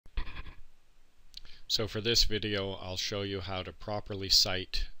So for this video, I'll show you how to properly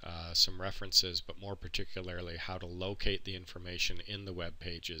cite some references, but more particularly how to locate the information in the web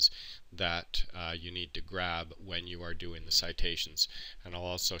pages that you need to grab when you are doing the citations. And I'll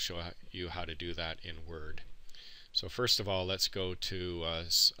also show you how to do that in Word. So first of all, let's go to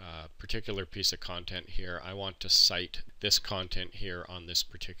a particular piece of content here. I want to cite this content here on this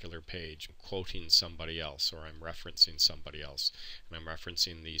particular page. I'm quoting somebody else, or I'm referencing somebody else, and I'm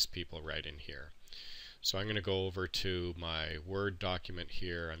referencing these people right in here. So I'm going to go over to my Word document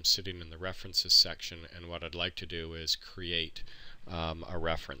here. I'm sitting in the references section, and what I'd like to do is create a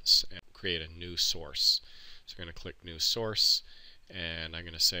reference and create a new source. So I'm going to click New Source, and I'm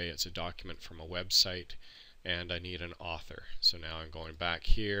going to say it's a document from a website, and I need an author. So now I'm going back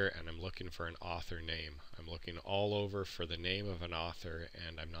here and I'm looking for an author name. I'm looking all over for the name of an author,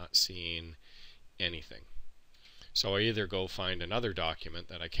 and I'm not seeing anything. So I either go find another document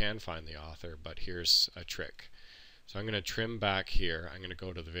that I can find the author, but here's a trick. So I'm going to trim back here. I'm going to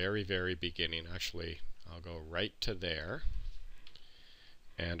go to the very beginning. Actually, I'll go right to there,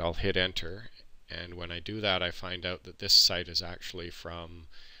 and I'll hit enter. And when I do that, I find out that this site is actually from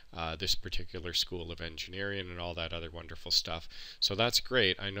this particular school of engineering and all that other wonderful stuff. So that's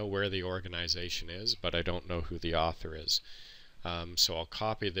great. I know where the organization is, but I don't know who the author is. So I'll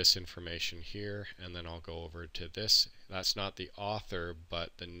copy this information here, and then I'll go over to this. That's not the author,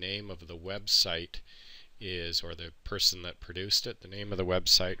 but the name of the website is, or the person that produced it, the name of the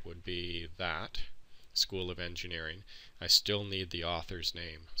website would be that School of Engineering. I still need the author's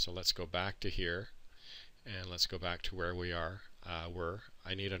name. So let's go back to here, and let's go back to where we are.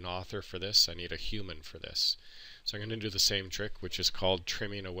 I need an author for this. I need a human for this. So I'm going to do the same trick, which is called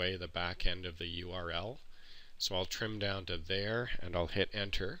trimming away the back end of the URL. So I'll trim down to there, and I'll hit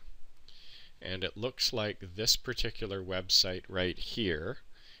enter, and it looks like this particular website right here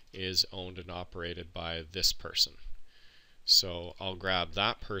is owned and operated by this person. So I'll grab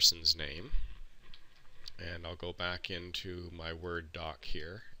that person's name, and I'll go back into my Word doc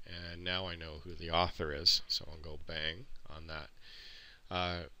here, and now I know who the author is. So I'll go bang on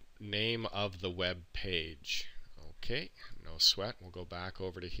that. Name of the web page. Okay, no sweat. We'll go back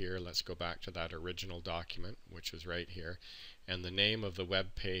over to here. Let's go back to that original document, which was right here. And the name of the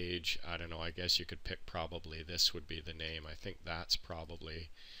web page, I don't know, I guess you could pick probably this would be the name. I think that's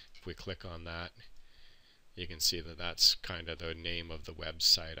probably, if we click on that, you can see that that's kind of the name of the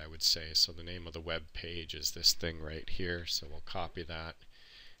website, I would say. So the name of the web page is this thing right here. So we'll copy that,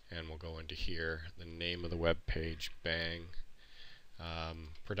 and we'll go into here. The name of the web page, bang.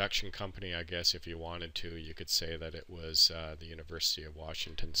 Production company, I guess if you wanted to, you could say that it was the University of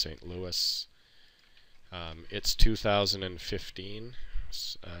Washington, St. Louis. It's 2015.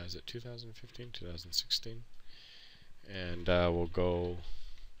 Is it 2015? 2016? And we'll go...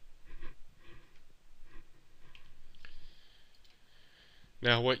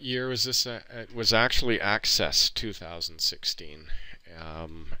 Now, what year was this? It was actually accessed 2016,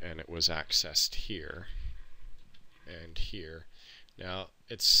 and it was accessed here and here. Now,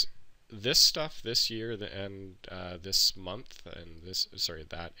 it's this stuff this year and this month, and this, sorry,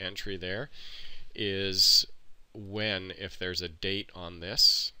 that entry there is when, if there's a date on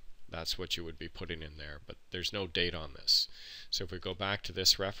this, that's what you would be putting in there, but there's no date on this. So if we go back to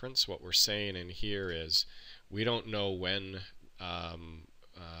this reference, what we're saying in here is we don't know when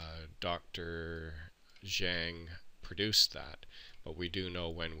Dr. Zhang produced that, but we do know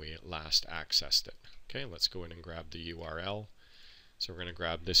when we last accessed it. Okay, let's go in and grab the URL. So we're going to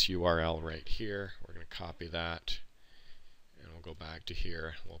grab this URL right here. We're going to copy that, and we'll go back to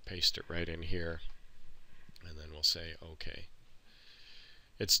here. We'll paste it right in here, and then we'll say OK.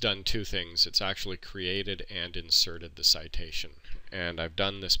 It's done two things. It's actually created and inserted the citation. And I've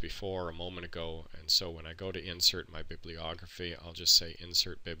done this before a moment ago, and so when I go to insert my bibliography, I'll just say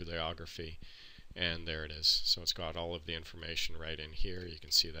insert bibliography, and there it is. So it's got all of the information right in here. You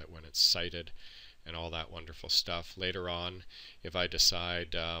can see that when it's cited and all that wonderful stuff. Later on, if I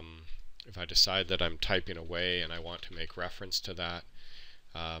decide that I'm typing away and I want to make reference to that,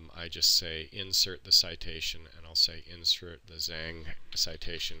 I just say insert the citation, and I'll say insert the Zhang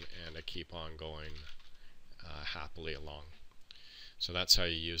citation, and I keep on going happily along. So that's how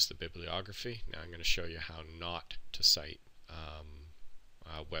you use the bibliography. Now I'm going to show you how not to cite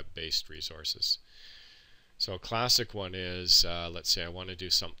web-based resources. So a classic one is, let's say I want to do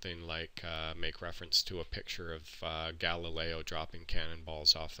something like make reference to a picture of Galileo dropping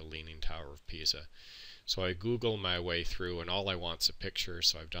cannonballs off the Leaning Tower of Pisa. So I Google my way through, and all I want is a picture,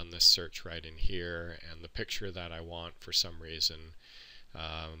 so I've done this search right in here, and the picture that I want for some reason,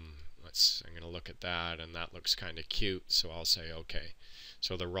 I'm going to look at that, and that looks kind of cute, so I'll say OK.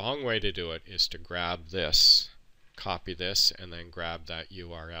 So the wrong way to do it is to grab this, copy this, and then grab that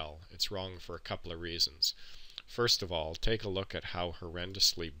URL. It's wrong for a couple of reasons. First of all, take a look at how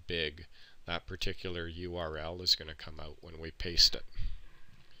horrendously big that particular URL is going to come out when we paste it.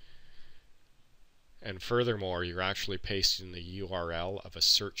 And furthermore, you're actually pasting the URL of a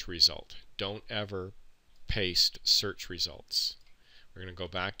search result. Don't ever paste search results. We're going to go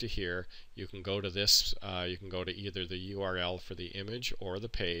back to here. You can go to this, you can go to either the URL for the image or the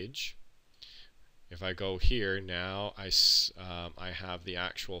page. If I go here, now I have the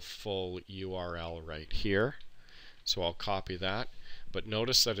actual full URL right here. So I'll copy that. But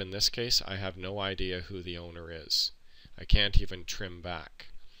notice that in this case, I have no idea who the owner is. I can't even trim back.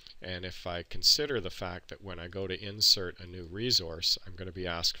 And if I consider the fact that when I go to insert a new resource, I'm going to be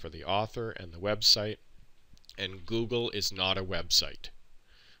asked for the author and the website, and Google is not a website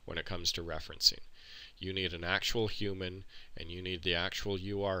when it comes to referencing. You need an actual human, and you need the actual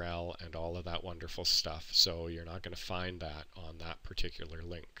URL and all of that wonderful stuff. So you're not going to find that on that particular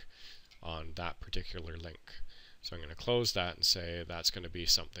link. So I'm going to close that and say that's going to be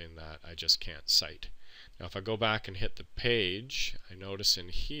something that I just can't cite. Now if I go back and hit the page, I notice in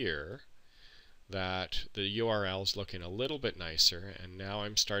here that the URL is looking a little bit nicer, and now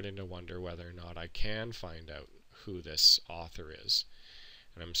I'm starting to wonder whether or not I can find out who this author is.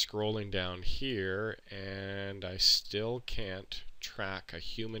 And I'm scrolling down here, and I still can't track a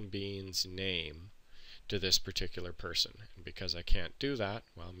human being's name to this particular person. And because I can't do that,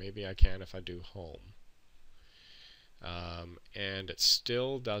 well, maybe I can if I do home. And it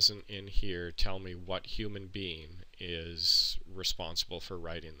still doesn't in here tell me what human being is responsible for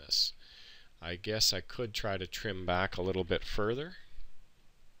writing this. I guess I could try to trim back a little bit further,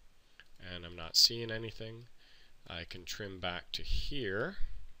 and I'm not seeing anything. I can trim back to here,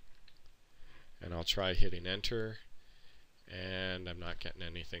 and I'll try hitting enter, and I'm not getting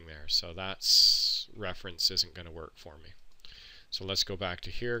anything there. So that's reference isn't going to work for me. So let's go back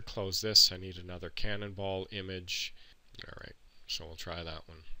to here, close this. I need another cannonball image. Alright, so we'll try that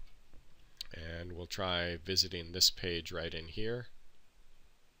one. And we'll try visiting this page right in here.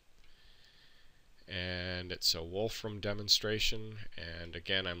 And it's a Wolfram demonstration, and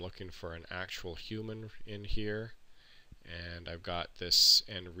again I'm looking for an actual human in here, and I've got this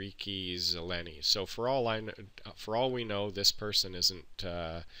Enrique Zeleny. So for all we know, this person isn't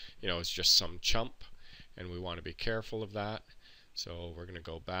it's just some chump, and we want to be careful of that. So we're going to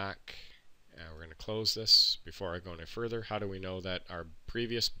go back and we're going to close this. Before I go any further, how do we know that our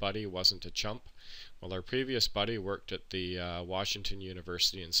previous buddy wasn't a chump? Well, our previous buddy worked at the Washington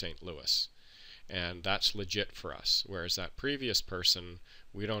University in St. Louis. And that's legit for us. Whereas that previous person,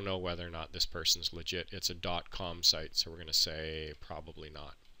 we don't know whether or not this person's legit. It's a .com site, so we're going to say probably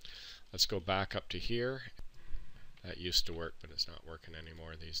not. Let's go back up to here. That used to work, but it's not working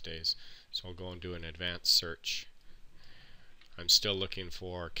anymore these days. So I'll go and do an advanced search. I'm still looking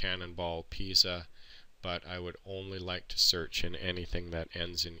for Cannonball Pisa, but I would only like to search in anything that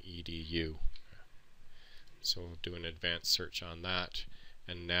ends in edu. So we'll do an advanced search on that.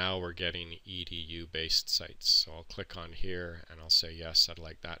 And now we're getting edu-based sites. So I'll click on here and I'll say yes, I'd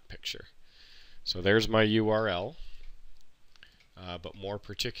like that picture. So there's my URL. But more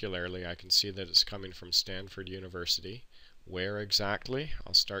particularly, I can see that it's coming from Stanford University. Where exactly?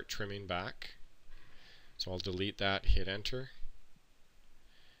 I'll start trimming back. So I'll delete that, hit enter.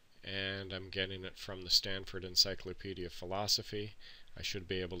 And I'm getting it from the Stanford Encyclopedia of Philosophy. I should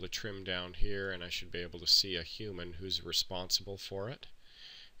be able to trim down here, and I should be able to see a human who's responsible for it.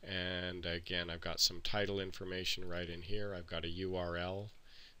 And again, I've got some title information right in here. I've got a URL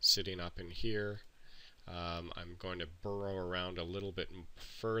sitting up in here. I'm going to burrow around a little bit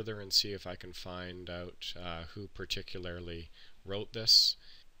further and see if I can find out who particularly wrote this.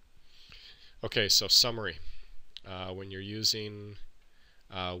 Okay, so summary. When you're using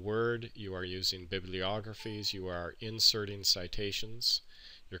Word, you are using bibliographies, you are inserting citations,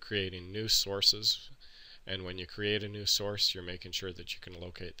 you're creating new sources. And when you create a new source, you're making sure that you can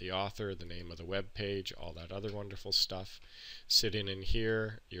locate the author, the name of the web page, all that other wonderful stuff. Sitting in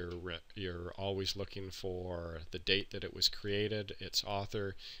here, you're always looking for the date that it was created, its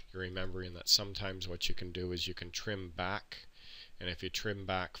author. You're remembering that sometimes what you can do is you can trim back, and if you trim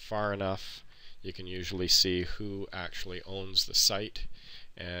back far enough, you can usually see who actually owns the site.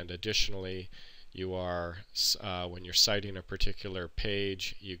 And additionally, You are, when you're citing a particular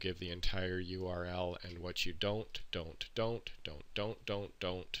page, you give the entire URL, and what you don't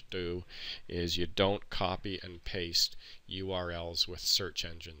do is you don't copy and paste URLs with search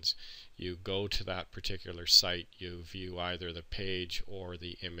engines. You go to that particular site, you view either the page or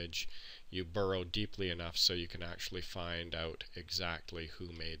the image, you burrow deeply enough so you can actually find out exactly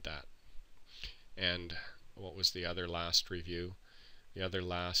who made that. And what was the other last review? The other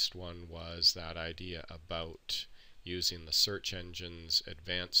last one was that idea about using the search engine's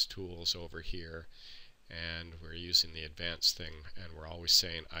advanced tools over here, and we're using the advanced thing, and we're always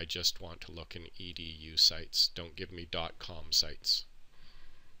saying, I just want to look in edu sites, don't give me .com sites.